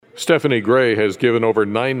Stephanie Gray has given over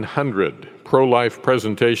 900 pro-life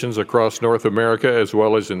presentations across North America, as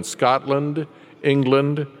well as in Scotland,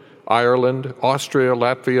 England, Ireland, Austria,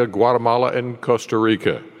 Latvia, Guatemala, and Costa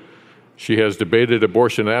Rica. She has debated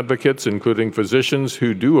abortion advocates, including physicians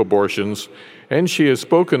who do abortions, and she has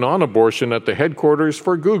spoken on abortion at the headquarters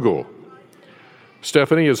for Google.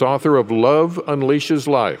 Stephanie is author of Love Unleashes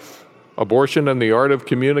Life, Abortion and the Art of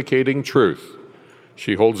Communicating Truth.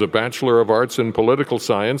 She holds a Bachelor of Arts in Political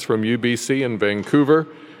Science from UBC in Vancouver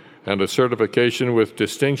and a certification with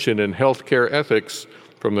distinction in healthcare ethics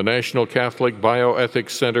from the National Catholic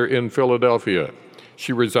Bioethics Center in Philadelphia.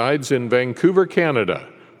 She resides in Vancouver, Canada.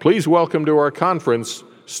 Please welcome to our conference,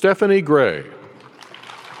 Stephanie Gray.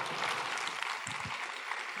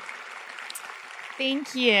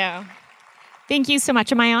 Thank you. Thank you so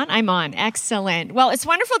much. Am I on? I'm on. Excellent. Well, it's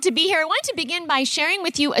wonderful to be here. I want to begin by sharing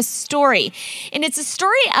with you a story. And it's a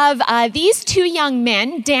story of these two young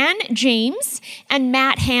men, Dan James and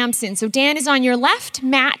Matt Hampson. So Dan is on your left,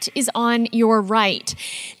 Matt is on your right.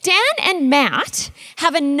 Dan and Matt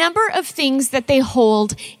have a number of things that they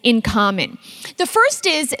hold in common. The first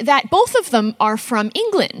is that both of them are from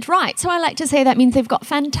England, right? So I like to say that means they've got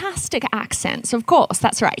fantastic accents, of course,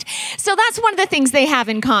 that's right. So that's one of the things they have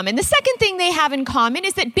in common. The second thing they have in common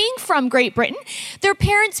is that being from Great Britain, their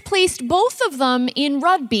parents placed both of them in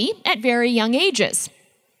rugby at very young ages.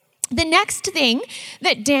 The next thing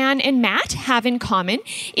that Dan and Matt have in common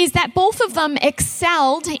is that both of them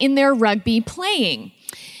excelled in their rugby playing.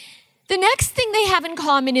 The next thing they have in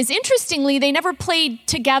common is, interestingly, they never played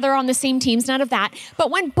together on the same teams, none of that.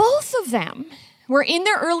 But when both of them were in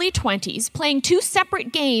their early 20s playing two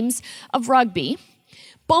separate games of rugby,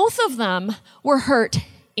 both of them were hurt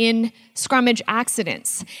in scrummage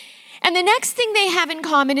accidents. And the next thing they have in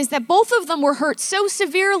common is that both of them were hurt so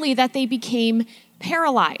severely that they became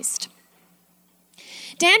paralyzed.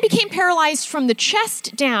 Dan became paralyzed from the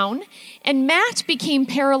chest down, and Matt became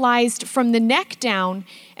paralyzed from the neck down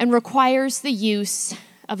and requires the use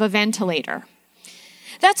of a ventilator.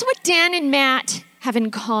 That's what Dan and Matt have in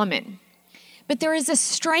common. But there is a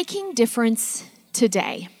striking difference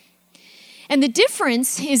today. And the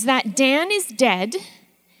difference is that Dan is dead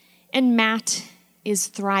and Matt is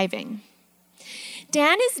thriving.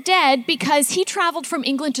 Dan is dead because he traveled from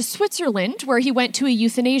England to Switzerland, where he went to a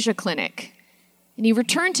euthanasia clinic, and he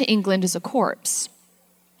returned to England as a corpse.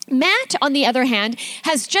 Matt, on the other hand,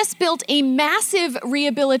 has just built a massive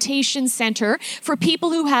rehabilitation center for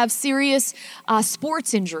people who have serious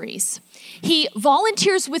sports injuries. He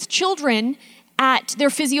volunteers with children at their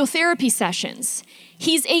physiotherapy sessions.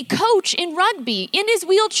 He's a coach in rugby, in his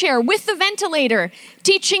wheelchair with the ventilator,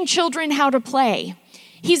 teaching children how to play.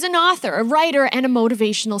 He's an author, a writer, and a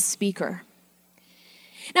motivational speaker.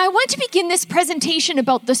 Now, I want to begin this presentation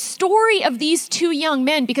about the story of these two young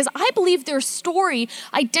men because I believe their story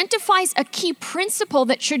identifies a key principle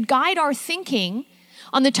that should guide our thinking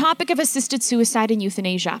on the topic of assisted suicide and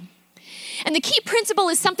euthanasia. And the key principle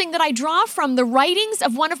is something that I draw from the writings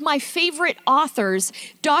of one of my favorite authors,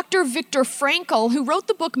 Dr. Viktor Frankl, who wrote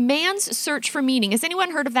the book Man's Search for Meaning. Has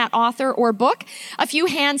anyone heard of that author or book? A few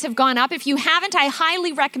hands have gone up. If you haven't, I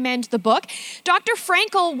highly recommend the book. Dr.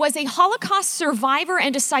 Frankl was a Holocaust survivor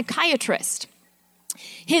and a psychiatrist.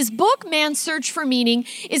 His book, Man's Search for Meaning,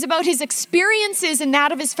 is about his experiences and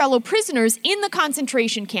that of his fellow prisoners in the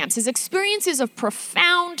concentration camps, his experiences of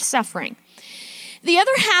profound suffering. The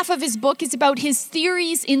other half of his book is about his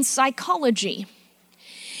theories in psychology.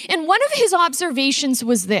 And one of his observations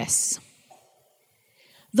was this: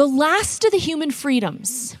 the last of the human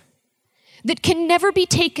freedoms that can never be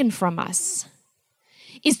taken from us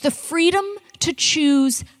is the freedom to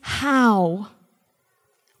choose how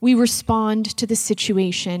we respond to the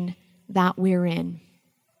situation that we're in.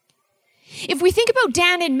 If we think about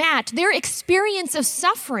Dan and Matt, their experience of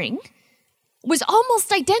suffering was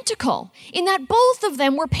almost identical in that both of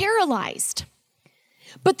them were paralyzed.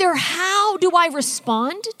 But their how do I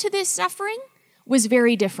respond to this suffering was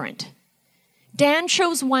very different. Dan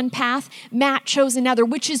chose one path, Matt chose another,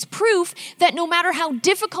 which is proof that no matter how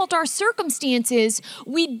difficult our circumstances,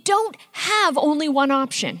 we don't have only one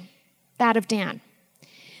option, that of Dan.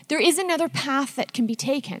 There is another path that can be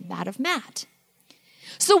taken, that of Matt.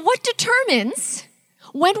 So what determines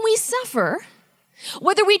when we suffer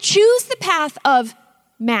whether we choose the path of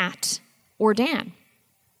Matt or Dan?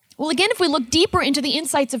 Well, again, if we look deeper into the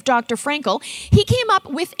insights of Dr. Frankl, he came up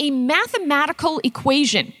with a mathematical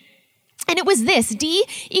equation. And it was this: D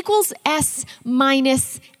equals S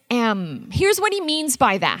minus M. Here's what he means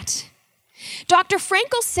by that. Dr.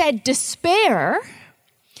 Frankl said despair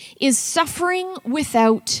is suffering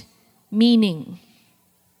without meaning.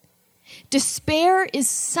 Despair is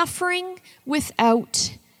suffering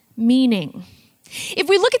without meaning. If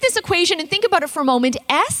we look at this equation and think about it for a moment,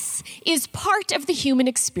 S is part of the human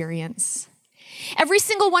experience. Every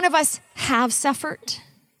single one of us have suffered,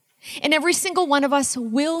 and every single one of us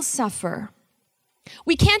will suffer.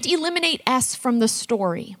 We can't eliminate S from the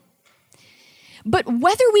story. But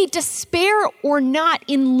whether we despair or not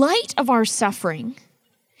in light of our suffering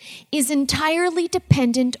is entirely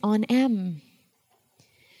dependent on M.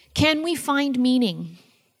 Can we find meaning?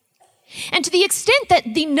 And to the extent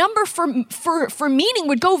that the number for meaning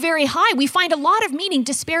would go very high, we find a lot of meaning,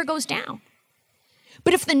 despair goes down.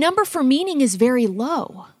 But if the number for meaning is very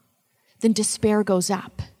low, then despair goes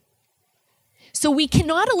up. So we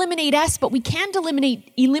cannot eliminate S, but we can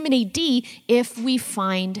eliminate D if we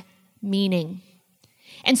find meaning.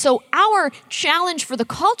 And so our challenge for the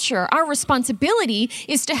culture, our responsibility,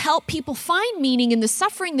 is to help people find meaning in the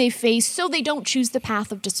suffering they face so they don't choose the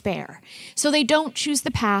path of despair, so they don't choose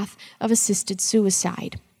the path of assisted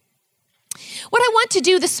suicide. What I want to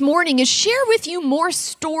do this morning is share with you more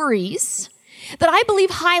stories that I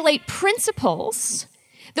believe highlight principles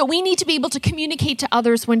that we need to be able to communicate to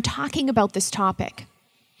others when talking about this topic.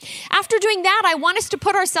 After doing that, I want us to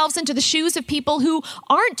put ourselves into the shoes of people who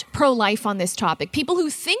aren't pro-life on this topic, people who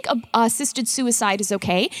think assisted suicide is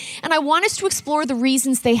okay, and I want us to explore the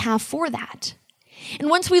reasons they have for that. And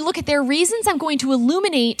once we look at their reasons, I'm going to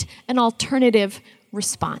illuminate an alternative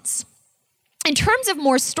response. In terms of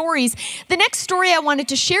more stories, the next story I wanted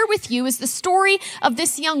to share with you is the story of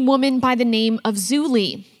this young woman by the name of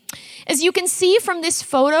Zuli. As you can see from this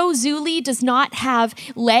photo, Zuli does not have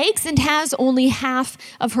legs and has only half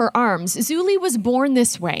of her arms. Zuli was born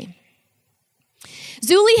this way.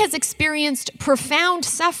 Zuli has experienced profound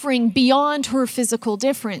suffering beyond her physical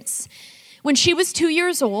difference. When she was 2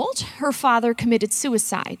 years old, her father committed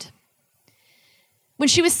suicide. When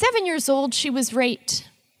she was 7 years old, she was raped.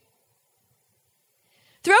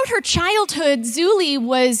 Throughout her childhood, Zuli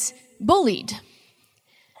was bullied,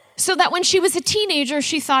 so that when she was a teenager,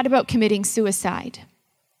 she thought about committing suicide.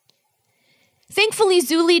 Thankfully,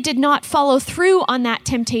 Zuli did not follow through on that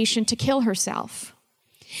temptation to kill herself.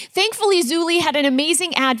 Thankfully, Zuli has an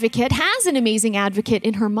amazing advocate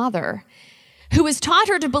in her mother, who has taught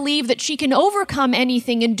her to believe that she can overcome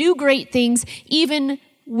anything and do great things even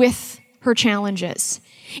with her challenges.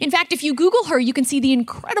 In fact, if you Google her, you can see the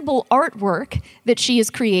incredible artwork that she has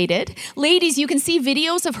created. Ladies, you can see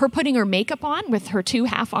videos of her putting her makeup on with her 2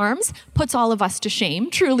 half arms. Puts all of us to shame.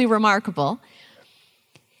 Truly remarkable.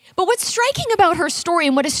 But what's striking about her story,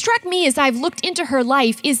 and what has struck me as I've looked into her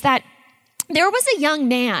life, is that there was a young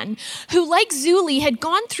man who, like Zuli, had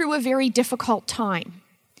gone through a very difficult time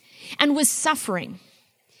and was suffering.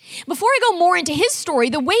 Before I go more into his story,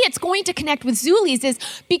 the way it's going to connect with Zuli's is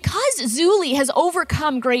because Zuli has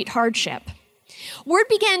overcome great hardship. Word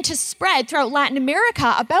began to spread throughout Latin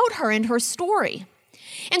America about her and her story.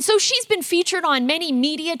 And so she's been featured on many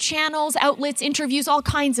media channels, outlets, interviews, all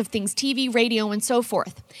kinds of things, TV, radio, and so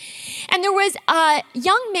forth. And there was a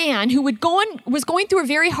young man who was going through a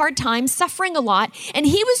very hard time, suffering a lot, and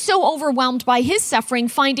he was so overwhelmed by his suffering,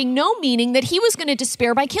 finding no meaning, that he was going to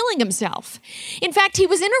despair by killing himself. In fact, he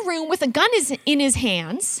was in a room with a gun in his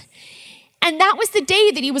hands, and that was the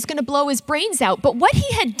day that he was going to blow his brains out. But what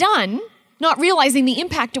he had done, not realizing the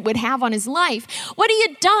impact it would have on his life, what he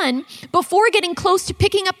had done before getting close to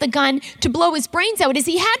picking up the gun to blow his brains out is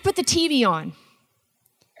he had put the TV on.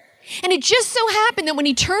 And it just so happened that when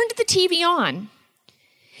he turned the TV on,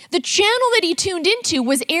 the channel that he tuned into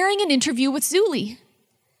was airing an interview with Zuli.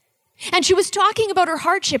 And she was talking about her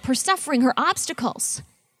hardship, her suffering, her obstacles,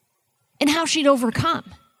 and how she'd overcome.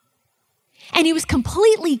 And he was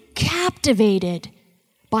completely captivated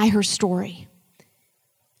by her story.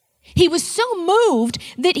 He was so moved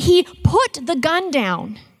that he put the gun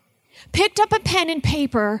down, picked up a pen and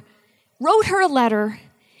paper, wrote her a letter,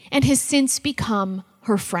 and has since become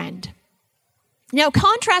her friend. Now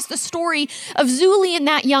contrast the story of Zuli and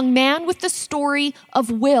that young man with the story of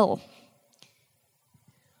Will.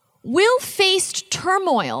 Will faced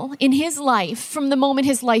turmoil in his life from the moment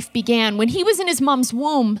his life began. When he was in his mom's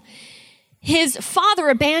womb, his father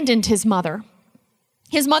abandoned his mother.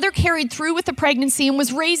 His mother carried through with the pregnancy and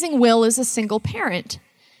was raising Will as a single parent.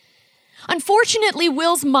 Unfortunately,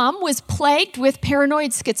 Will's mom was plagued with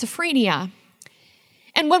paranoid schizophrenia.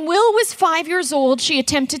 And when Will was 5 years old, she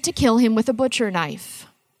attempted to kill him with a butcher knife.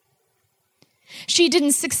 She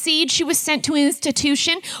didn't succeed. She was sent to an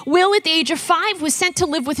institution. Will, at the age of 5, was sent to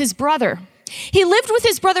live with his brother. He lived with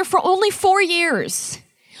his brother for only 4 years.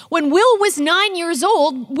 When Will was 9 years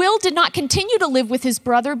old, Will did not continue to live with his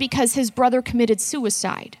brother because his brother committed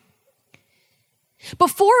suicide.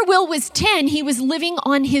 Before Will was 10, he was living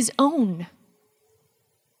on his own.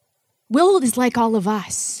 Will is like all of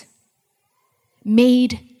us,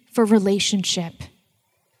 made for relationship,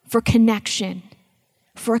 for connection,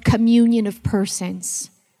 for a communion of persons.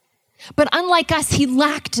 But unlike us, he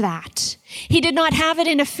lacked that. He did not have it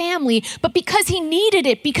in a family, but because he needed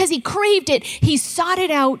it, because he craved it, he sought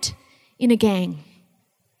it out in a gang.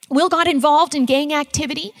 Will got involved in gang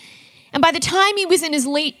activity, and by the time he was in his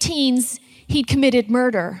late teens, he'd committed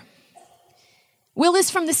murder. Will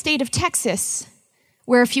is from the state of Texas,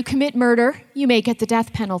 where if you commit murder, you may get the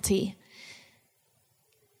death penalty.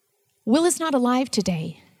 Will is not alive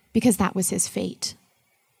today because that was his fate.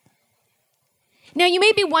 Now, you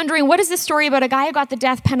may be wondering, what does this story about a guy who got the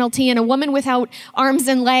death penalty and a woman without arms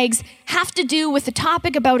and legs have to do with the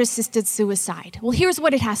topic about assisted suicide? Well, here's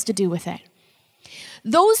what it has to do with it.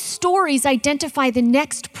 Those stories identify the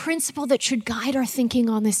next principle that should guide our thinking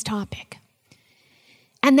on this topic.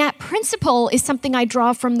 And that principle is something I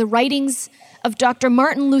draw from the writings of Dr.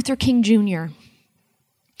 Martin Luther King Jr.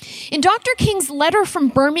 In Dr. King's letter from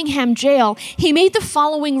Birmingham jail, he made the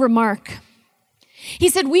following remark. He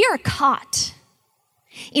said, "We are caught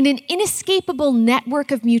in an inescapable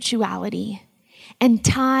network of mutuality and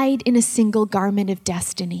tied in a single garment of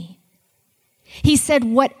destiny." He said,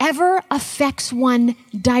 "Whatever affects one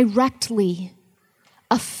directly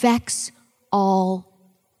affects all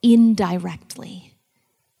indirectly."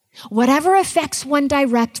 Whatever affects one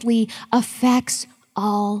directly affects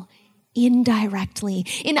all indirectly.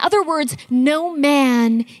 In other words, no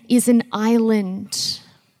man is an island.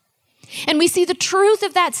 And we see the truth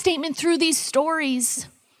of that statement through these stories.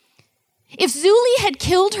 If Zuli had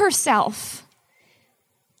killed herself,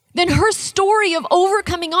 then her story of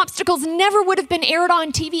overcoming obstacles never would have been aired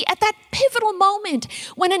on TV at that pivotal moment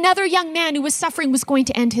when another young man who was suffering was going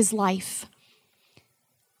to end his life.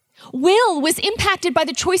 Will was impacted by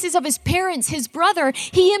the choices of his parents, his brother.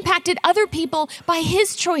 He impacted other people by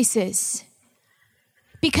his choices.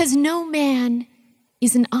 Because no man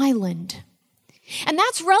is an island. And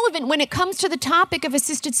that's relevant when it comes to the topic of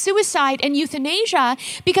assisted suicide and euthanasia,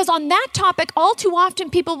 because on that topic, all too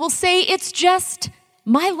often people will say, it's just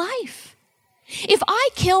my life. If I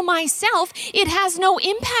kill myself, it has no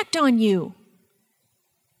impact on you.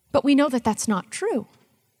 But we know that that's not true.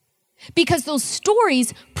 Because those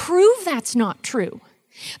stories prove that's not true.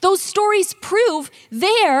 Those stories prove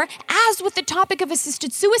there, as with the topic of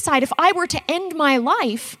assisted suicide, if I were to end my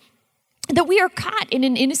life, that we are caught in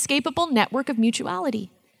an inescapable network of mutuality.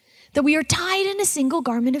 That we are tied in a single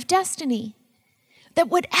garment of destiny. That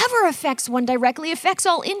whatever affects one directly affects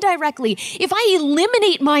all indirectly. If I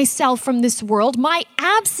eliminate myself from this world, my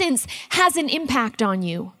absence has an impact on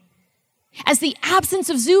you. As the absence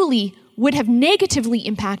of Zuli would have negatively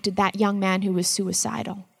impacted that young man who was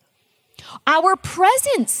suicidal. Our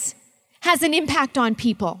presence has an impact on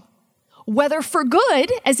people, whether for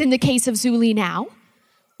good, as in the case of Zuli now,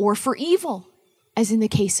 or for evil, as in the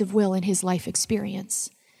case of Will in his life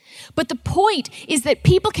experience. But the point is that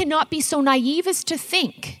people cannot be so naive as to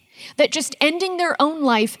think that just ending their own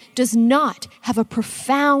life does not have a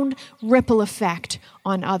profound ripple effect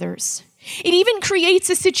on others. It even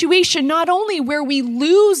creates a situation not only where we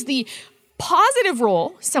lose the positive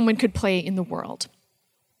role someone could play in the world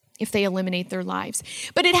if they eliminate their lives,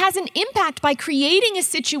 but it has an impact by creating a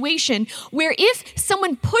situation where if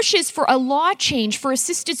someone pushes for a law change for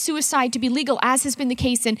assisted suicide to be legal, as has been the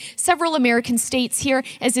case in several American states here,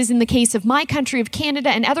 as is in the case of my country, of Canada,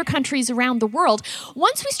 and other countries around the world,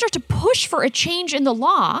 once we start to push for a change in the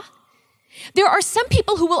law, there are some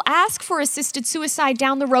people who will ask for assisted suicide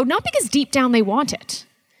down the road, not because deep down they want it,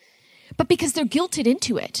 but because they're guilted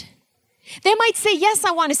into it. They might say, yes,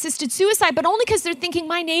 I want assisted suicide, but only because they're thinking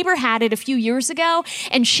my neighbor had it a few years ago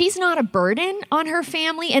and she's not a burden on her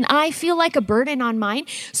family and I feel like a burden on mine,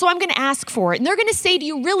 so I'm going to ask for it. And they're going to say, do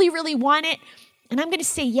you really, really want it? And I'm going to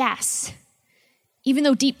say yes, even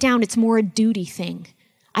though deep down it's more a duty thing.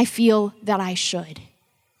 I feel that I should,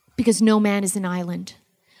 because no man is an island.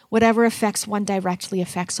 Whatever affects one directly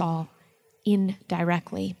affects all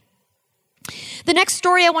indirectly. The next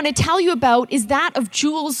story I want to tell you about is that of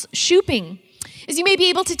Jules Shuping. As you may be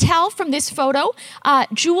able to tell from this photo,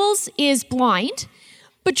 Jules is blind,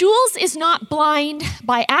 but Jules is not blind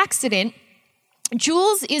by accident.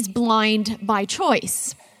 Jules is blind by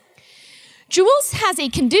choice. Jules has a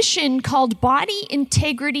condition called body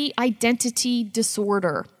integrity identity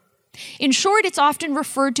disorder. In short, it's often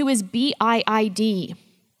referred to as BIID.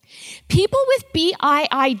 People with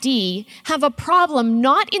BIID have a problem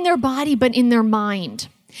not in their body, but in their mind.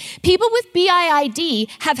 People with BIID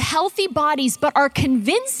have healthy bodies but are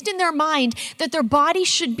convinced in their mind that their body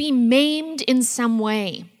should be maimed in some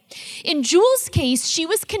way. In Jules' case, she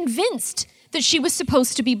was convinced that she was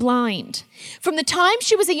supposed to be blind. From the time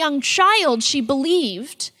she was a young child, she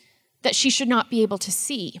believed that she should not be able to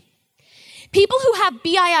see. People who have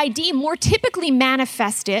BIID more typically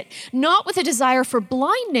manifest it not with a desire for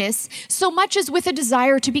blindness so much as with a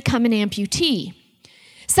desire to become an amputee.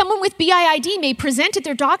 Someone with BIID may present at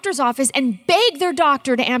their doctor's office and beg their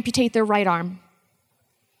doctor to amputate their right arm,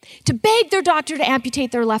 to beg their doctor to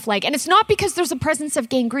amputate their left leg. And it's not because there's a presence of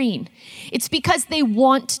gangrene. It's because they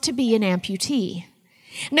want to be an amputee.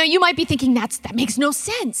 Now, you might be thinking that makes no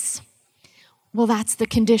sense. Well, that's the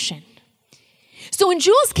condition. So in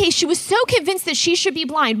Jules' case, she was so convinced that she should be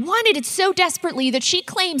blind, wanted it so desperately that she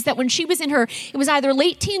claims that when she was it was either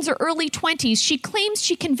late teens or early 20s, she claims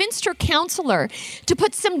she convinced her counselor to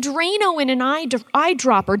put some Drano in an eye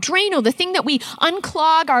dropper. Drano, the thing that we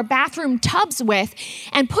unclog our bathroom tubs with,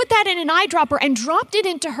 and put that in an eyedropper and dropped it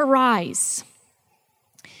into her eyes.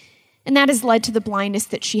 And that has led to the blindness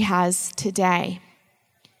that she has today.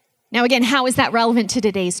 Now again, how is that relevant to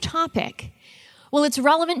today's topic? Well, it's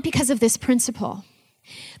relevant because of this principle.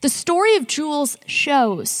 The story of Jules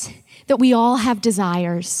shows that we all have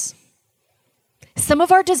desires. Some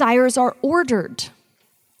of our desires are ordered,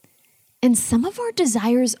 and some of our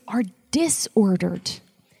desires are disordered.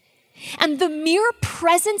 And the mere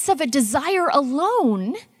presence of a desire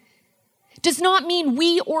alone does not mean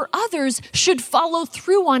we or others should follow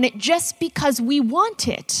through on it just because we want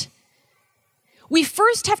it. We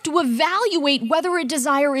first have to evaluate whether a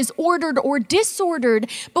desire is ordered or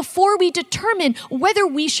disordered before we determine whether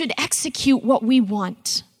we should execute what we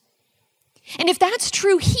want. And if that's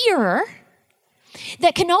true here,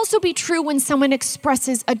 that can also be true when someone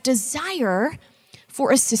expresses a desire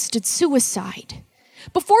for assisted suicide.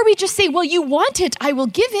 Before we just say, well, you want it, I will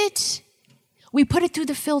give it, we put it through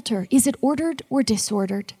the filter. Is it ordered or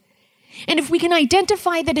disordered? And if we can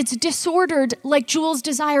identify that it's disordered, like Jules'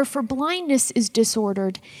 desire for blindness is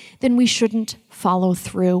disordered, then we shouldn't follow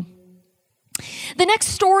through. The next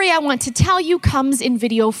story I want to tell you comes in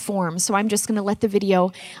video form, so I'm just going to let the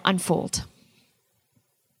video unfold.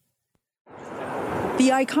 The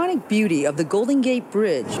iconic beauty of the Golden Gate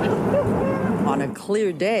Bridge. On a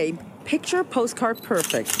clear day, picture postcard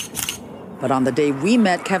perfect. But on the day we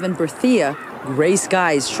met Kevin Berthia, gray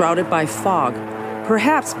skies shrouded by fog,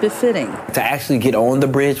 perhaps befitting. To actually get on the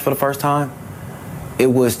bridge for the first time, it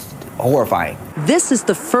was horrifying. This is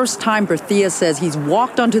the first time Berthia says he's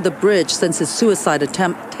walked onto the bridge since his suicide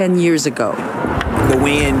attempt 10 years ago. The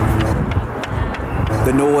wind,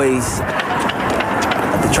 the noise,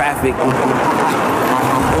 the traffic,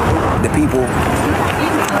 the people.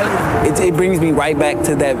 It brings me right back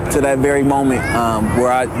to that very moment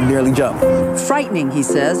where I nearly jumped. Frightening, he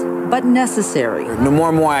says, but necessary. The more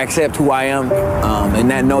and more I accept who I am,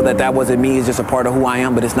 and know that wasn't me, it's just a part of who I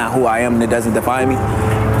am, but it's not who I am and it doesn't define me,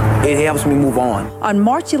 it helps me move on. On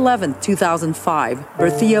March 11, 2005,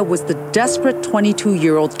 Berthia was the desperate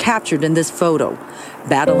 22-year-old captured in this photo.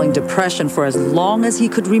 Battling depression for as long as he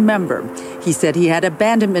could remember, he said he had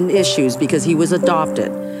abandonment issues because he was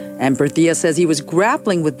adopted. And Berthia says he was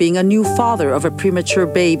grappling with being a new father of a premature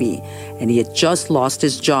baby, and he had just lost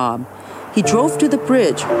his job. He drove to the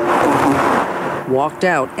bridge, walked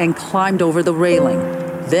out, and climbed over the railing.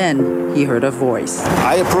 Then he heard a voice.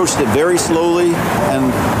 I approached it very slowly and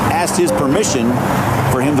asked his permission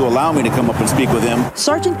for him to allow me to come up and speak with him.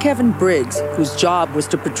 Sergeant Kevin Briggs, whose job was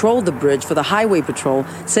to patrol the bridge for the Highway Patrol,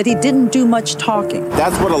 said he didn't do much talking.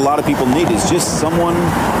 That's what a lot of people need, is just someone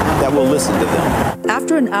that will listen to them.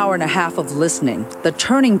 After an hour and a half of listening, the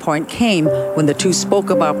turning point came when the two spoke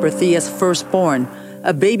about Berthia's firstborn,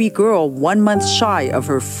 a baby girl 1 month shy of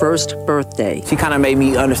her first birthday. She kind of made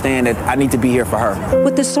me understand that I need to be here for her.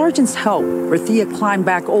 With the sergeant's help, Berthia climbed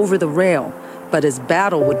back over the rail, but his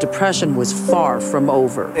battle with depression was far from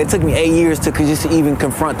over. It took me 8 years to just even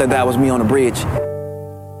confront that was me on the bridge.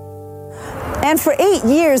 And for 8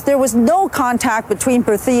 years, there was no contact between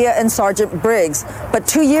Berthia and Sergeant Briggs. But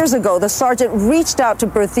 2 years ago, the sergeant reached out to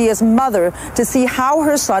Berthia's mother to see how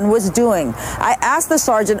her son was doing. I asked the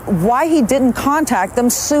sergeant why he didn't contact them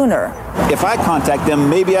sooner. If I contact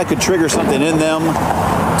them, maybe I could trigger something in them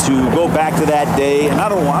to go back to that day, and I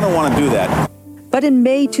don't want to do that. But in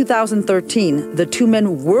May 2013, the two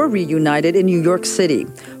men were reunited in New York City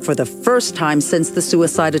for the first time since the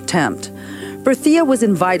suicide attempt. Berthia was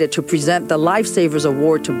invited to present the Lifesavers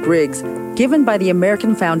Award to Briggs, given by the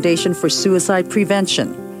American Foundation for Suicide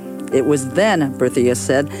Prevention. It was then, Berthia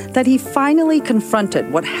said, that he finally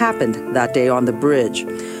confronted what happened that day on the bridge,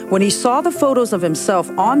 when he saw the photos of himself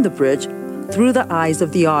on the bridge through the eyes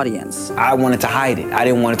of the audience. I wanted to hide it. I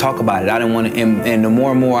didn't want to talk about it. I didn't want to, and the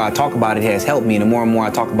more and more I talk about it, it has helped me. And the more and more I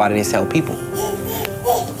talk about it, it's helped people.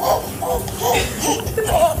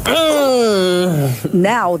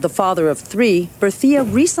 Now, the father of 3, Berthia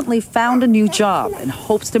recently found a new job and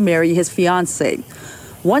hopes to marry his fiancée.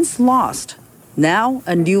 Once lost, now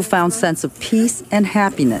a newfound sense of peace and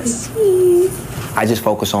happiness. I just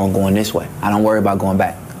focus on going this way. I don't worry about going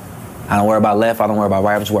back. I don't worry about left. I don't worry about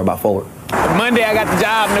right. I just worry about forward. Monday, I got the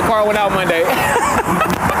job and the car went out Monday.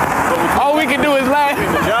 All we can do is laugh.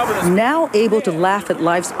 Now able to laugh at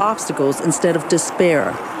life's obstacles instead of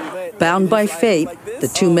despair. Bound by fate, the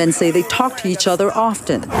two men say they talk to each other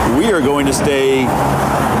often. We are going to stay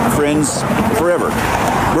friends forever.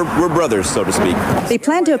 We're brothers, so to speak. They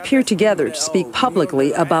plan to appear together to speak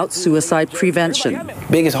publicly about suicide prevention.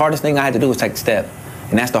 Biggest, hardest thing I had to do was take the step.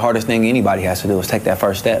 And that's the hardest thing anybody has to do, is take that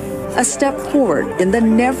first step. A step forward in the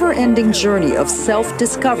never-ending journey of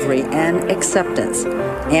self-discovery and acceptance.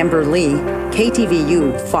 Amber Lee,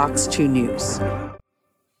 KTVU, Fox 2 News.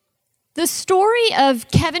 The story of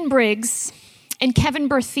Kevin Briggs and Kevin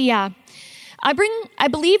Berthia, I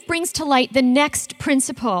believe, brings to light the next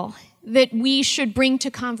principle that we should bring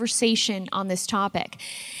to conversation on this topic.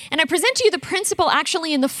 And I present to you the principle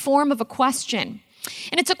actually in the form of a question.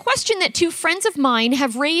 And it's a question that 2 friends of mine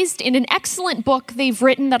have raised in an excellent book they've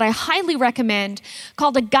written that I highly recommend,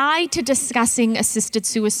 called A Guide to Discussing Assisted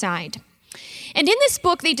Suicide. And in this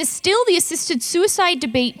book, they distill the assisted suicide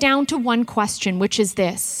debate down to one question, which is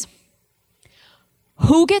this: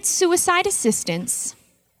 who gets suicide assistance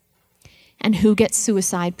and who gets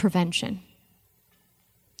suicide prevention?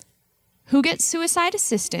 Who gets suicide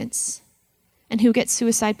assistance and who gets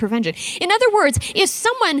suicide prevention? In other words, if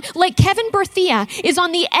someone like Kevin Berthia is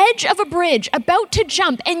on the edge of a bridge about to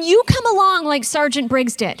jump and you come along like Sergeant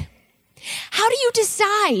Briggs did, how do you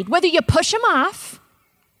decide whether you push him off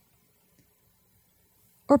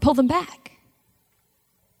or pull them back?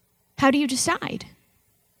 How do you decide?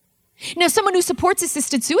 Now, someone who supports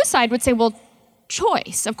assisted suicide would say, well,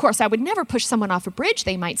 choice. Of course, I would never push someone off a bridge,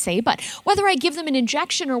 they might say, but whether I give them an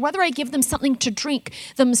injection or whether I give them something to drink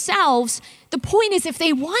themselves, the point is if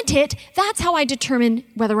they want it, that's how I determine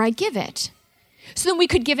whether I give it. So then we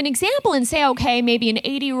could give an example and say, okay, maybe an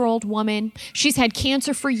 80-year-old woman, she's had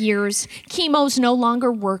cancer for years, chemo's no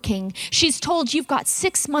longer working, she's told you've got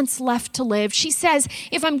 6 months left to live. She says,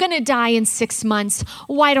 if I'm going to die in 6 months,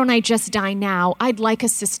 why don't I just die now? I'd like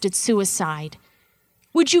assisted suicide.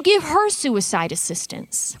 Would you give her suicide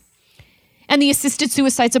assistance? And the assisted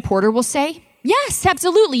suicide supporter will say, yes,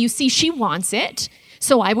 absolutely. You see, she wants it,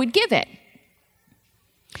 so I would give it.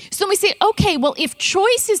 So we say, okay, well, if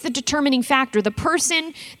choice is the determining factor, the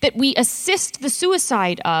person that we assist the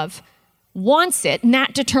suicide of wants it, and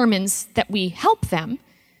that determines that we help them,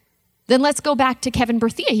 then let's go back to Kevin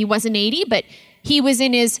Berthia. He wasn't 80, but he was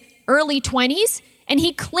in his early 20s, and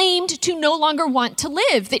he claimed to no longer want to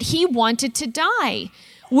live, that he wanted to die.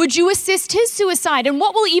 Would you assist his suicide? And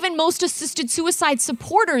what will even most assisted suicide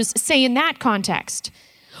supporters say in that context?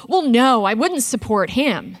 Well, no, I wouldn't support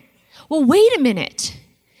him. Well, wait a minute.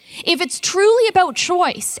 If it's truly about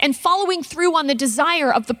choice and following through on the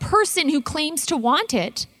desire of the person who claims to want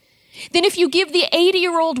it, then if you give the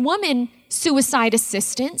 80-year-old woman suicide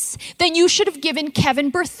assistance, then you should have given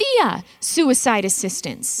Kevin Berthia suicide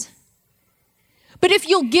assistance. But if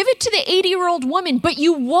you'll give it to the 80-year-old woman, but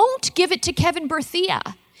you won't give it to Kevin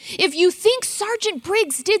Berthia, if you think Sergeant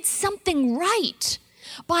Briggs did something right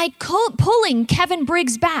by pulling Kevin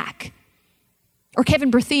Briggs back, or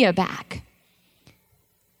Kevin Berthia back,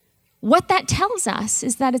 what that tells us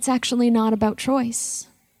is that it's actually not about choice.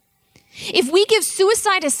 If we give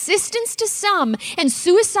suicide assistance to some and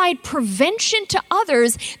suicide prevention to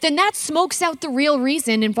others, then that smokes out the real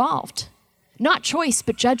reason involved. Not choice,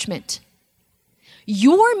 but judgment.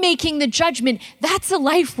 You're making the judgment, that's a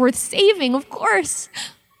life worth saving, of course.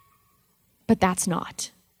 But that's not.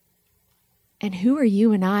 And who are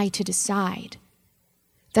you and I to decide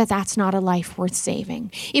that that's not a life worth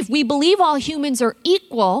saving? If we believe all humans are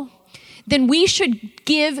equal, then we should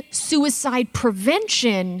give suicide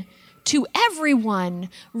prevention to everyone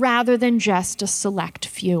rather than just a select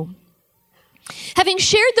few. Having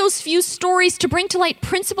shared those few stories to bring to light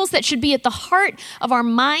principles that should be at the heart of our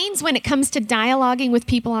minds when it comes to dialoguing with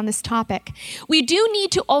people on this topic, we do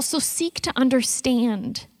need to also seek to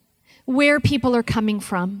understand where people are coming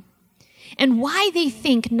from and why they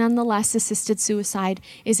think nonetheless assisted suicide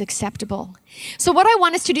is acceptable. So what I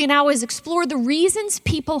want us to do now is explore the reasons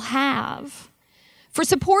people have for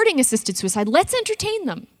supporting assisted suicide. Let's entertain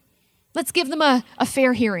them. Let's give them a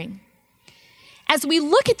fair hearing. As we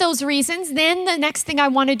look at those reasons, then the next thing I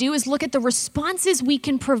want to do is look at the responses we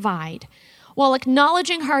can provide while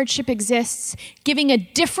acknowledging hardship exists, giving a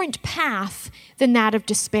different path than that of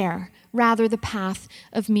despair, rather the path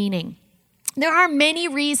of meaning. There are many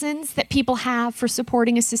reasons that people have for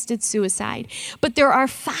supporting assisted suicide, but there are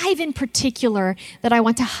 5 in particular that I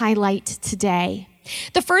want to highlight today.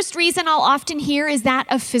 The first reason I'll often hear is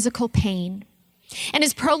that of physical pain. And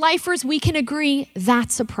as pro-lifers, we can agree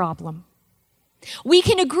that's a problem. We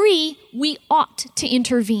can agree we ought to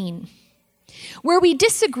intervene. Where we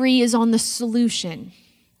disagree is on the solution.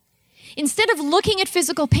 Instead of looking at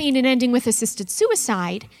physical pain and ending with assisted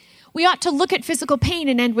suicide, we ought to look at physical pain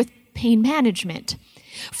and end with pain management.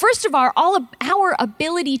 First of all, our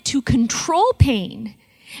ability to control pain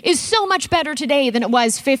is so much better today than it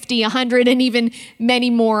was 50, 100, and even many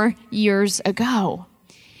more years ago.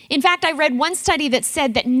 In fact, I read one study that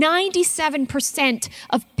said that 97%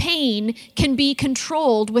 of pain can be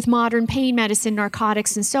controlled with modern pain medicine,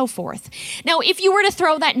 narcotics, and so forth. Now, if you were to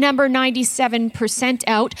throw that number 97%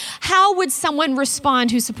 out, how would someone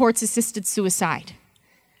respond who supports assisted suicide?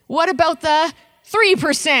 What about the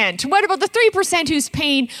 3%? What about the 3% whose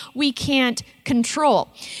pain we can't control?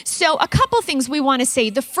 So a couple things we want to say.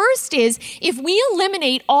 The first is, if we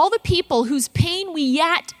eliminate all the people whose pain we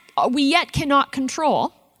yet cannot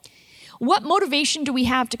control, what motivation do we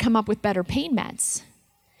have to come up with better pain meds?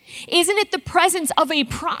 Isn't it the presence of a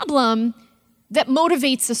problem that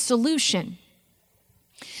motivates a solution?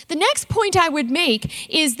 The next point I would make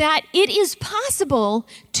is that it is possible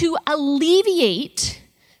to alleviate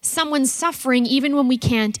someone's suffering even when we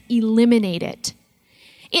can't eliminate it.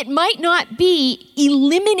 It might not be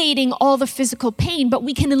eliminating all the physical pain, but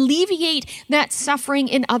we can alleviate that suffering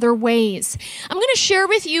in other ways. I'm going to share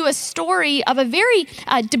with you a story of a very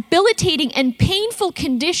debilitating and painful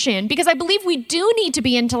condition, because I believe we do need to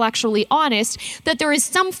be intellectually honest that there is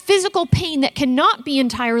some physical pain that cannot be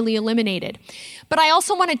entirely eliminated. But I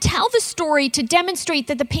also want to tell the story to demonstrate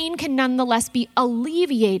that the pain can nonetheless be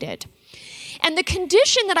alleviated. And the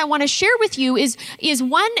condition that I want to share with you is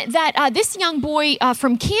one that this young boy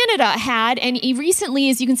from Canada had, and he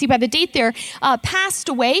recently, as you can see by the date there, passed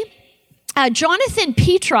away. Jonathan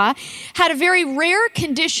Petra had a very rare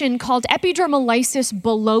condition called epidermolysis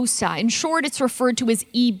bullosa. In short, it's referred to as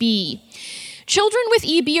EB. Children with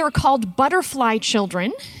EB are called butterfly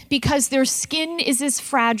children because their skin is as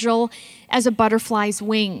fragile as a butterfly's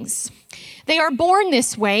wings. They are born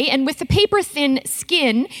this way, and with the paper-thin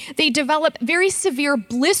skin, they develop very severe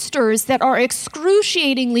blisters that are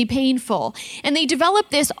excruciatingly painful. And they develop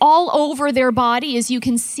this all over their body, as you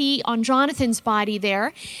can see on Jonathan's body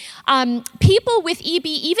there. People with EB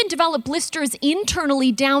even develop blisters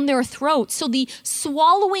internally down their throat. So the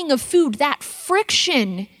swallowing of food, that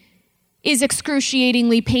friction, is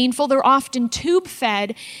excruciatingly painful. They're often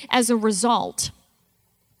tube-fed as a result.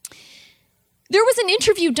 There was an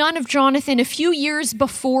interview done of Jonathan a few years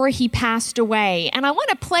before he passed away, and I want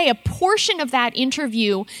to play a portion of that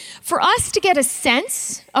interview for us to get a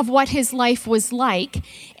sense of what his life was like,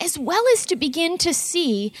 as well as to begin to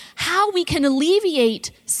see how we can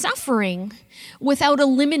alleviate suffering without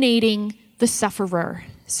eliminating the sufferer.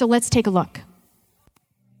 So let's take a look.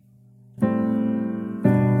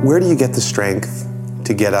 Where do you get the strength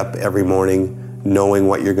to get up every morning knowing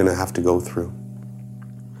what you're going to have to go through?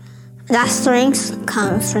 That strength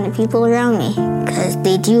comes from the people around me, because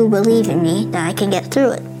they do believe in me that I can get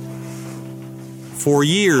through it. For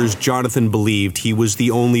years, Jonathan believed he was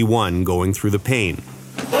the only one going through the pain.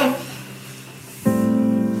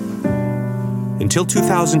 Until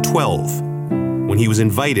 2012, when he was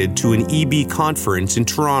invited to an EB conference in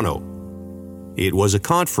Toronto. It was a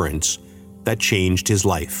conference that changed his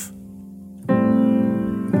life.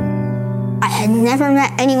 I had never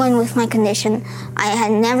met anyone with my condition. I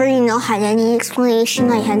had never, had any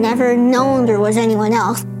explanation. I had never known there was anyone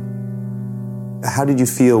else. How did you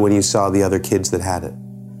feel when you saw the other kids that had it?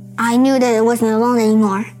 I knew that I wasn't alone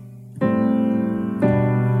anymore.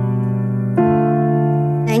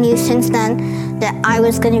 I knew since then that I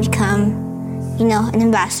was going to become, an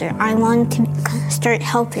ambassador. I wanted to start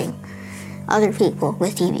helping other people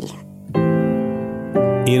with EB.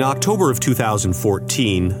 In October of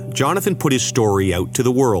 2014, Jonathan put his story out to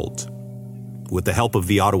the world. With the help of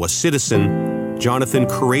the Ottawa Citizen, Jonathan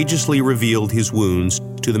courageously revealed his wounds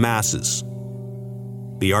to the masses.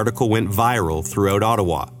 The article went viral throughout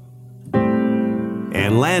Ottawa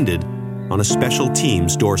and landed on a special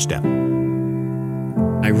team's doorstep.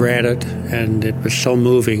 I read it, and it was so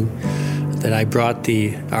moving that I brought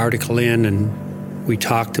the article in, and we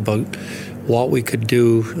talked about what we could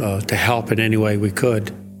do to help in any way we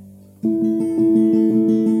could.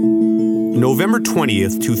 November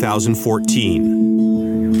 20th,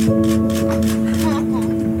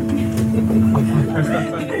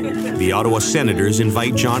 2014. The Ottawa Senators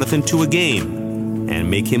invite Jonathan to a game and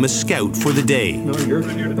make him a scout for the day.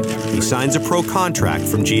 He signs a pro contract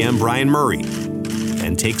from GM Brian Murray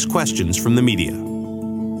and takes questions from the media.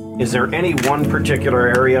 Is there any one particular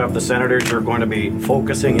area of the Senators you're going to be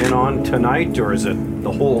focusing in on tonight, or is it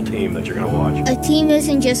the whole team that you're going to watch? A team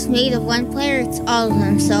isn't just made of one player, it's all of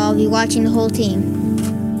them, so I'll be watching the whole team.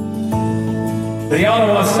 The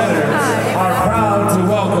Ottawa Senators are proud to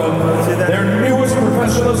welcome their newest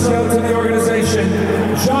professional scout to the organization,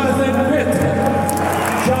 Jonathan Pitt.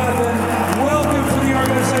 Jonathan, welcome to the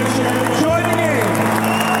organization. Join the game.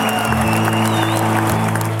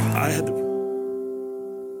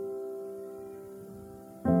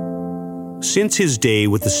 Since his day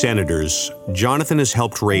with the Senators, Jonathan has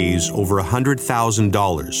helped raise over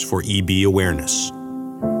 $100,000 for EB awareness.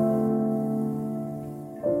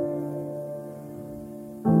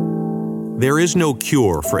 There is no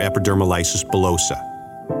cure for epidermolysis bullosa.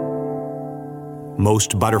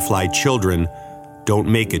 Most butterfly children don't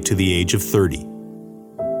make it to the age of 30.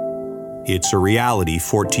 It's a reality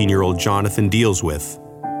 14-year-old Jonathan deals with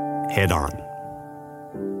head on.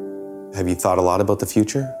 Have you thought a lot about the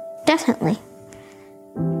future? Definitely.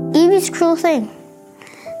 EB's a cruel thing.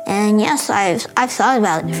 And yes, I've thought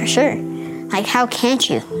about it for sure. Like, how can't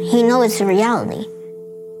you? You know it's a reality.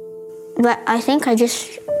 But I think I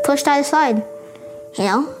just pushed that aside. You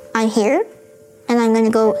know, I'm here, and I'm going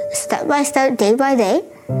to go step by step, day by day,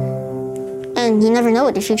 and you never know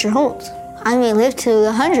what the future holds. I may live to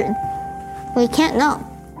 100. We can't know.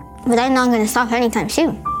 But I'm not going to stop anytime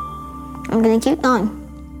soon. I'm going to keep going.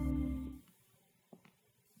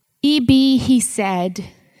 EB, he said,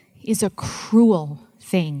 is a cruel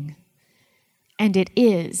thing. And it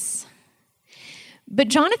is. But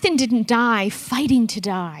Jonathan didn't die, fighting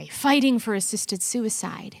for assisted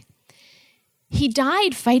suicide. He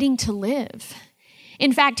died fighting to live.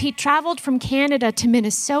 In fact, he traveled from Canada to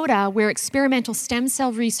Minnesota, where experimental stem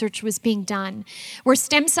cell research was being done, where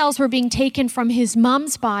stem cells were being taken from his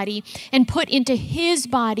mom's body and put into his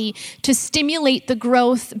body to stimulate the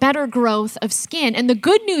growth, better growth of skin. And the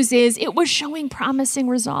good news is it was showing promising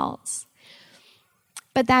results.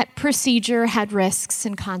 But that procedure had risks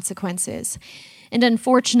and consequences. And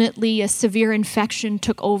unfortunately, a severe infection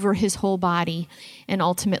took over his whole body and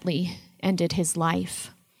ultimately ended his life.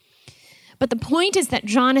 But the point is that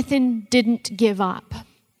Jonathan didn't give up.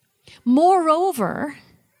 Moreover,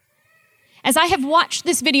 as I have watched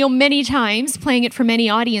this video many times, playing it for many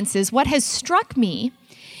audiences, what has struck me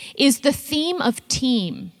is the theme of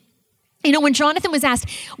team. You know, when Jonathan was asked,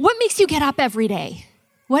 what makes you get up every day?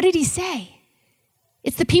 What did he say?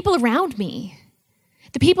 It's the people around me.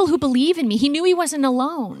 The people who believe in me. He knew he wasn't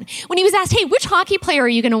alone. When he was asked, hey, which hockey player are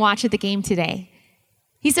you going to watch at the game today?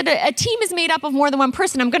 He said, a team is made up of more than one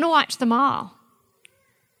person. I'm going to watch them all.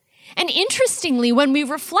 And interestingly, when we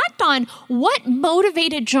reflect on what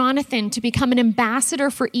motivated Jonathan to become an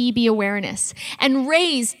ambassador for EB awareness and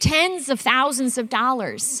raise tens of thousands of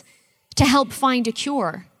dollars to help find a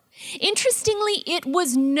cure, interestingly, it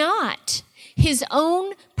was not his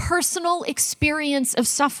own personal experience of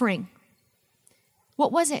suffering.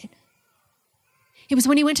 What was it? It was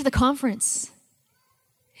when he went to the conference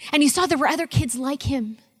and he saw there were other kids like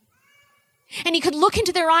him. And he could look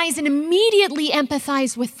into their eyes and immediately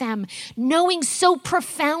empathize with them, knowing so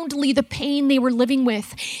profoundly the pain they were living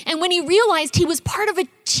with. And when he realized he was part of a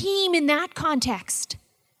team in that context,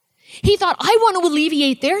 he thought, I want to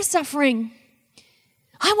alleviate their suffering.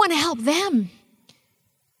 I want to help them.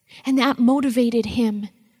 And that motivated him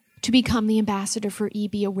to become the ambassador for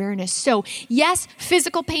EB awareness. So yes,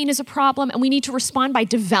 physical pain is a problem, and we need to respond by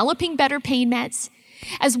developing better pain meds,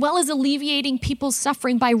 as well as alleviating people's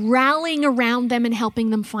suffering by rallying around them and helping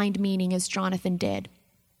them find meaning, as Jonathan did.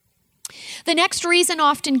 The next reason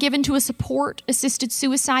often given to a support-assisted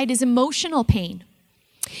suicide is emotional pain.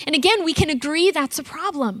 And again, we can agree that's a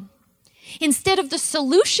problem. Instead of the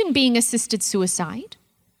solution being assisted suicide,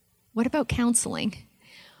 what about counseling?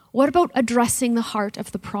 What about addressing the heart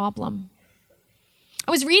of the problem?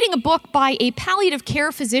 I was reading a book by a palliative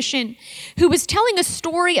care physician who was telling a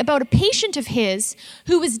story about a patient of his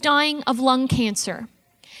who was dying of lung cancer.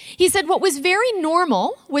 He said what was very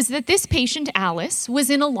normal was that this patient, Alice, was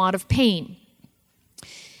in a lot of pain.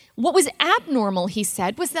 What was abnormal, he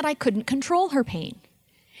said, was that I couldn't control her pain.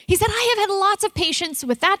 He said, I have had lots of patients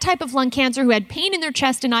with that type of lung cancer who had pain in their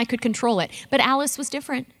chest and I could control it. But Alice was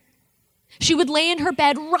different. She would lay in her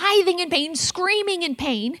bed writhing in pain, screaming in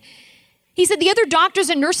pain. He said the other doctors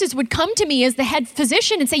and nurses would come to me as the head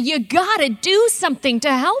physician and say, you gotta do something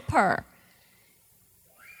to help her.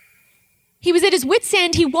 He was at his wit's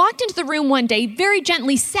end. He walked into the room one day, very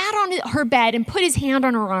gently sat on her bed and put his hand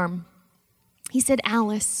on her arm. He said,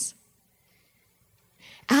 Alice,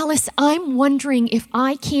 I'm wondering if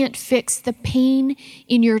I can't fix the pain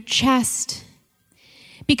in your chest.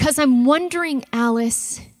 Because I'm wondering,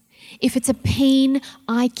 Alice, if it's a pain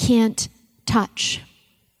I can't touch.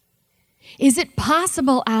 Is it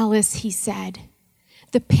possible, Alice, he said,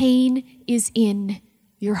 the pain is in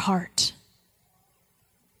your heart?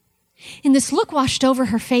 And this look washed over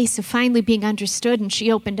her face of finally being understood, and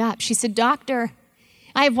she opened up. She said, Doctor,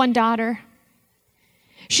 I have one daughter.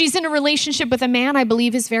 She's in a relationship with a man I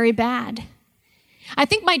believe is very bad. I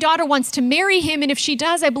think my daughter wants to marry him, and if she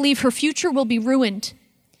does, I believe her future will be ruined.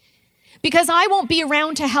 Because I won't be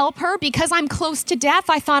around to help her, because I'm close to death,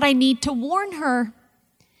 I thought I need to warn her.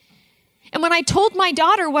 And when I told my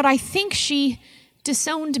daughter what I think, she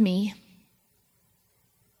disowned me.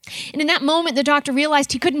 And in that moment, the doctor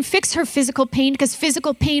realized he couldn't fix her physical pain because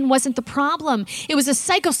physical pain wasn't the problem. It was a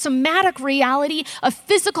psychosomatic reality, a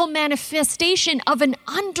physical manifestation of an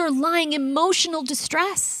underlying emotional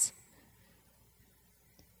distress.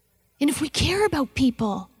 And if we care about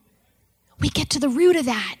people, we get to the root of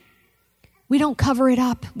that. We don't cover it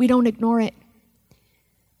up. We don't ignore it.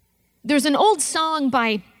 There's an old song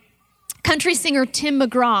by country singer Tim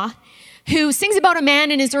McGraw, who sings about a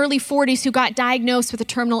man in his early 40s who got diagnosed with a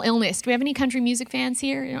terminal illness. Do we have any country music fans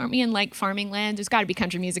here? Aren't we in like farming land? There's got to be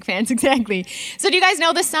country music fans, exactly. So do you guys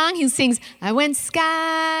know this song? He sings, I went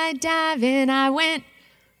skydiving, I went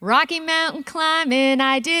Rocky Mountain climbing,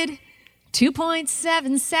 I did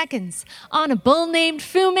 2.7 seconds on a bull named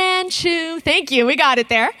Fu Manchu. Thank you, we got it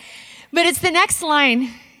there. But it's the next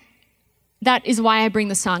line that is why I bring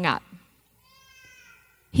the song up.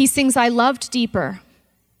 He sings, I loved deeper,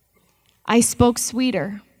 I spoke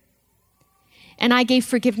sweeter, and I gave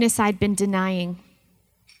forgiveness I'd been denying.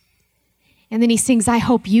 And then he sings, I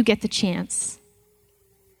hope you get the chance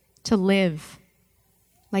to live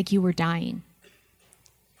like you were dying.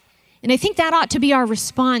 And I think that ought to be our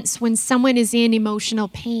response when someone is in emotional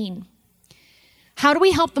pain. How do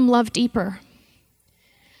we help them love deeper?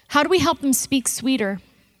 How do we help them speak sweeter?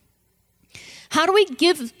 How do we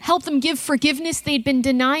help them give forgiveness they'd been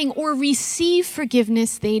denying or receive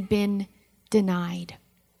forgiveness they'd been denied?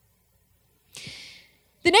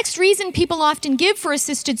 The next reason people often give for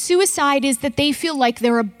assisted suicide is that they feel like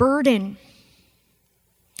they're a burden.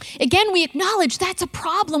 Again, we acknowledge that's a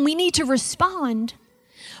problem. We need to respond.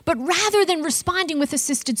 But rather than responding with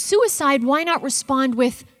assisted suicide, why not respond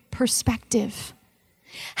with perspective?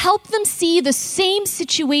 Help them see the same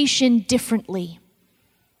situation differently.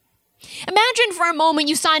 Imagine for a moment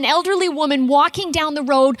you saw an elderly woman walking down the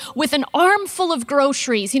road with an armful of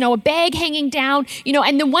groceries, a bag hanging down,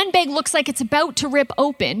 and the one bag looks like it's about to rip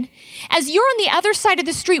open. As you're on the other side of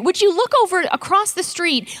the street, would you look over across the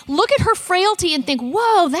street, look at her frailty and think,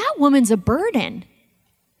 whoa, that woman's a burden?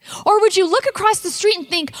 Or would you look across the street and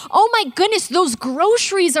think, oh my goodness, those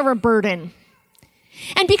groceries are a burden?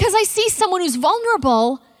 And because I see someone who's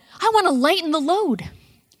vulnerable, I want to lighten the load.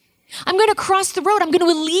 I'm going to cross the road. I'm going to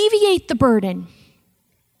alleviate the burden.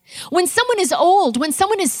 When someone is old, when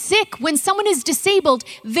someone is sick, when someone is disabled,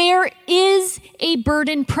 there is a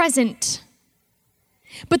burden present.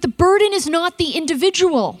 But the burden is not the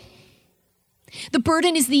individual. The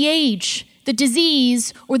burden is the age, the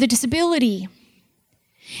disease, or the disability.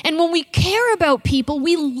 And when we care about people,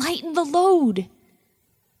 we lighten the load.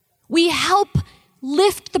 We help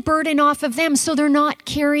lift the burden off of them so they're not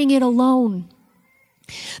carrying it alone.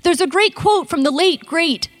 There's a great quote from the late,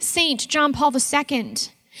 great Saint John Paul II,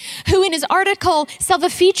 who in his article,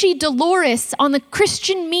 Salvifici Doloris, on the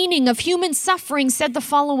Christian meaning of human suffering, said the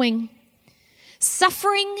following: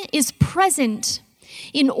 suffering is present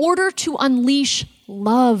in order to unleash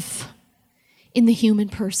love in the human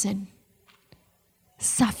person.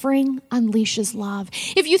 Suffering unleashes love.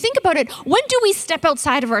 If you think about it, when do we step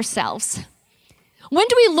outside of ourselves? When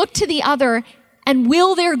do we look to the other and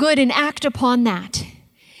will their good and act upon that?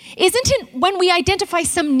 Isn't it when we identify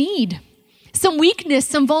some need, some weakness,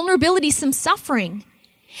 some vulnerability, some suffering?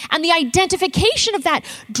 And the identification of that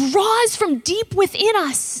draws from deep within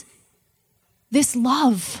us this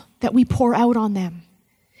love that we pour out on them.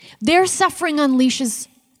 Their suffering unleashes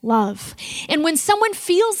love. And when someone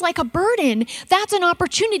feels like a burden, that's an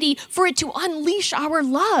opportunity for it to unleash our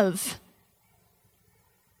love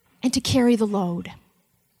and to carry the load.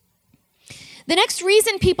 The next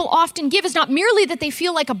reason people often give is not merely that they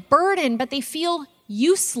feel like a burden, but they feel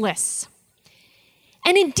useless.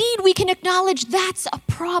 And indeed, we can acknowledge that's a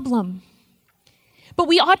problem. But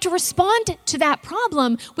we ought to respond to that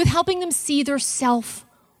problem with helping them see their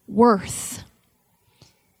self-worth.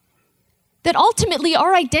 That ultimately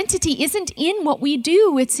our identity isn't in what we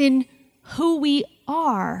do, it's in who we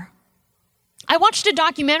are. I watched a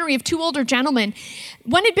documentary of two older gentlemen.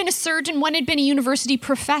 One had been a surgeon, one had been a university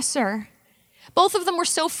professor. Both of them were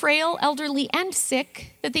so frail, elderly, and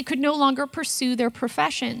sick that they could no longer pursue their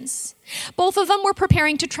professions. Both of them were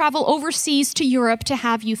preparing to travel overseas to Europe to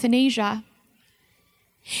have euthanasia.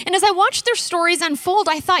 And as I watched their stories unfold,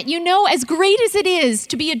 I thought, as great as it is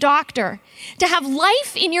to be a doctor, to have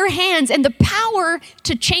life in your hands and the power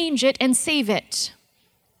to change it and save it,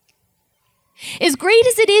 as great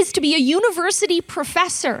as it is to be a university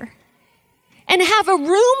professor and have a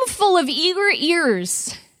room full of eager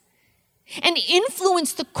ears and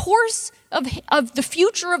influence the course of the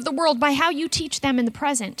future of the world by how you teach them in the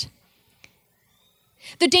present.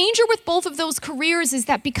 The danger with both of those careers is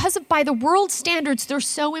that by the world standards, they're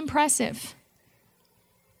so impressive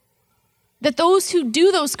that those who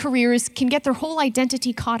do those careers can get their whole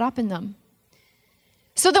identity caught up in them.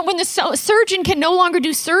 So that when the surgeon can no longer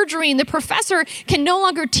do surgery and the professor can no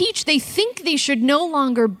longer teach, they think they should no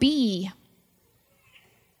longer be.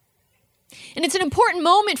 And it's an important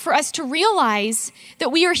moment for us to realize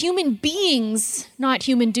that we are human beings, not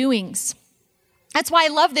human doings. That's why I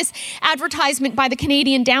love this advertisement by the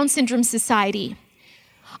Canadian Down Syndrome Society.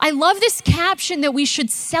 I love this caption that we should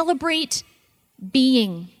celebrate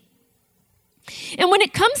being. And when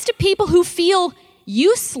it comes to people who feel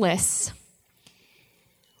useless,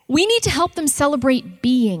 we need to help them celebrate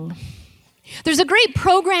being. There's a great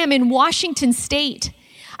program in Washington State,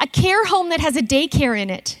 a care home that has a daycare in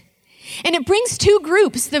it. And it brings two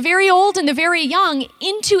groups, the very old and the very young,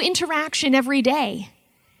 into interaction every day.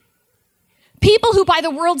 People who, by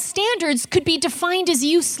the world's standards, could be defined as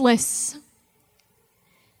useless.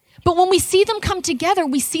 But when we see them come together,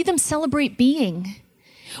 we see them celebrate being.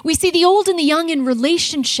 We see the old and the young in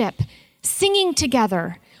relationship, singing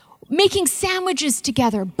together, making sandwiches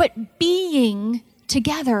together, but being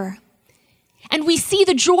together. And we see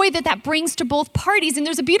the joy that brings to both parties. And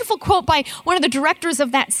there's a beautiful quote by one of the directors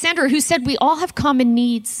of that center who said, "We all have common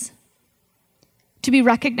needs: to be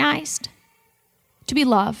recognized, to be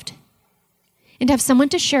loved, and to have someone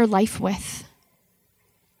to share life with."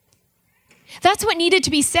 That's what needed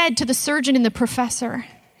to be said to the surgeon and the professor.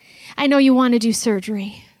 I know you want to do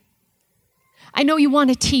surgery. I know you want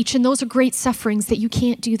to teach, and those are great sufferings that you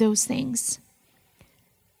can't do those things.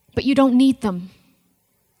 But you don't need them.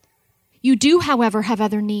 You do, however, have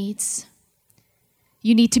other needs.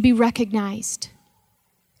 You need to be recognized.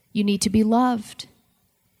 You need to be loved.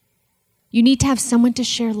 You need to have someone to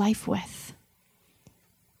share life with.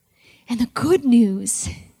 And the good news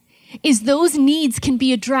is those needs can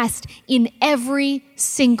be addressed in every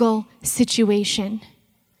single situation.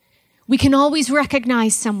 We can always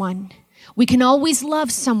recognize someone. We can always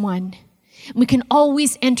love someone. We can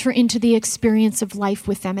always enter into the experience of life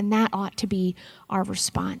with them, and that ought to be our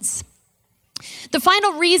response. The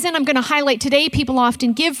final reason I'm going to highlight today people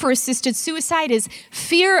often give for assisted suicide is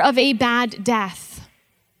fear of a bad death.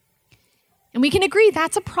 And we can agree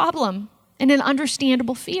that's a problem and an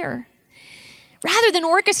understandable fear. Rather than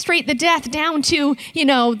orchestrate the death down to,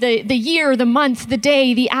 the year, the month, the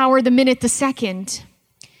day, the hour, the minute, the second,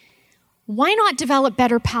 why not develop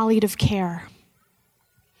better palliative care?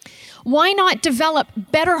 Why not develop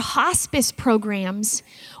better hospice programs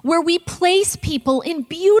where we place people in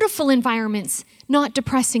beautiful environments, not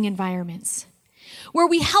depressing environments, where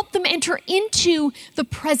we help them enter into the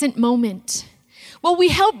present moment, where we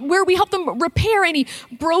help them repair any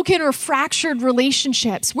broken or fractured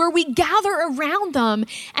relationships, where we gather around them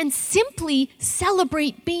and simply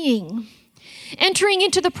celebrate being, entering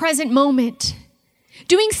into the present moment,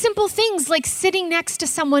 doing simple things like sitting next to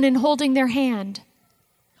someone and holding their hand,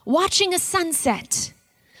 watching a sunset,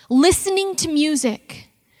 listening to music,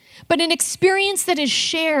 but an experience that is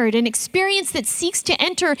shared, an experience that seeks to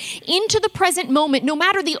enter into the present moment, no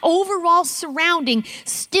matter the overall surrounding,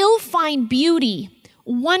 still find beauty,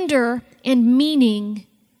 wonder, and meaning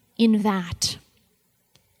in that.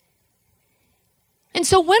 And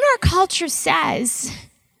so when our culture says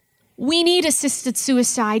we need assisted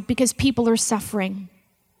suicide because people are suffering,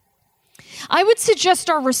 I would suggest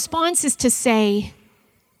our response is to say,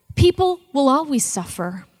 people will always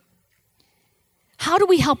suffer. How do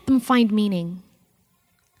we help them find meaning?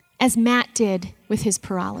 As Matt did with his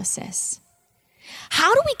paralysis.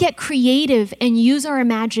 How do we get creative and use our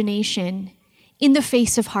imagination in the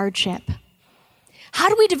face of hardship? How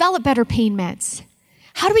do we develop better pain meds?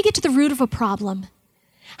 How do we get to the root of a problem?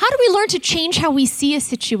 How do we learn to change how we see a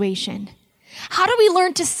situation? How do we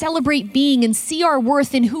learn to celebrate being and see our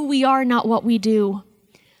worth in who we are, not what we do?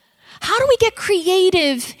 How do we get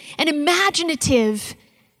creative and imaginative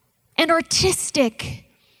and artistic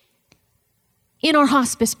in our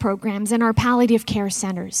hospice programs and our palliative care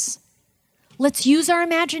centers? Let's use our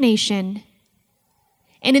imagination,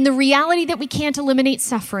 and in the reality that we can't eliminate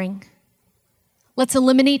suffering, let's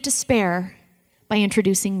eliminate despair by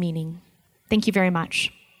introducing meaning. Thank you very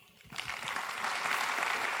much.